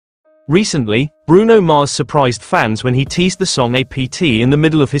Recently, Bruno Mars surprised fans when he teased the song APT in the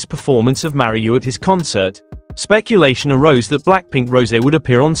middle of his performance of Marry You at his concert. Speculation arose that BLACKPINK Rosé would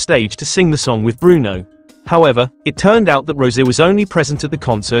appear on stage to sing the song with Bruno. However, it turned out that Rosé was only present at the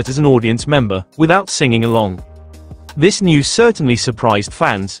concert as an audience member, without singing along. This news certainly surprised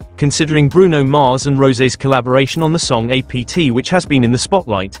fans, considering Bruno Mars and Rosé's collaboration on the song APT, which has been in the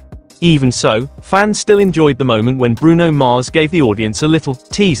spotlight. Even so, fans still enjoyed the moment when Bruno Mars gave the audience a little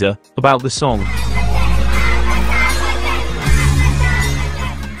teaser about the song.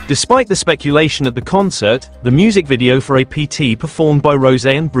 Despite the speculation at the concert, the music video for APT performed by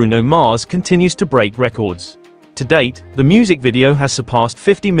Rosé and Bruno Mars continues to break records. To date, the music video has surpassed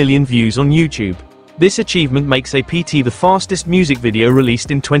 50 million views on YouTube. This achievement makes APT the fastest music video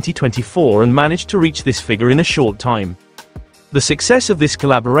released in 2024 and managed to reach this figure in a short time. The success of this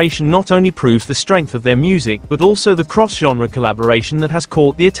collaboration not only proves the strength of their music but also the cross-genre collaboration that has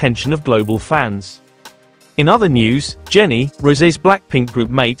caught the attention of global fans. In other news, Jennie, Rosé's BLACKPINK group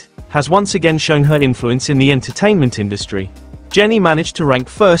mate, has once again shown her influence in the entertainment industry. Jennie managed to rank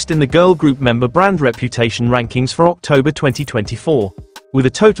first in the girl group member brand reputation rankings for October 2024. With a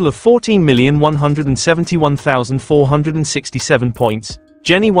total of 14,171,467 points,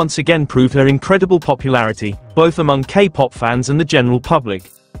 Jennie once again proved her incredible popularity, both among K-pop fans and the general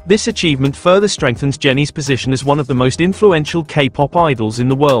public. This achievement further strengthens Jennie's position as one of the most influential K-pop idols in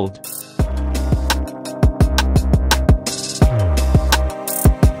the world.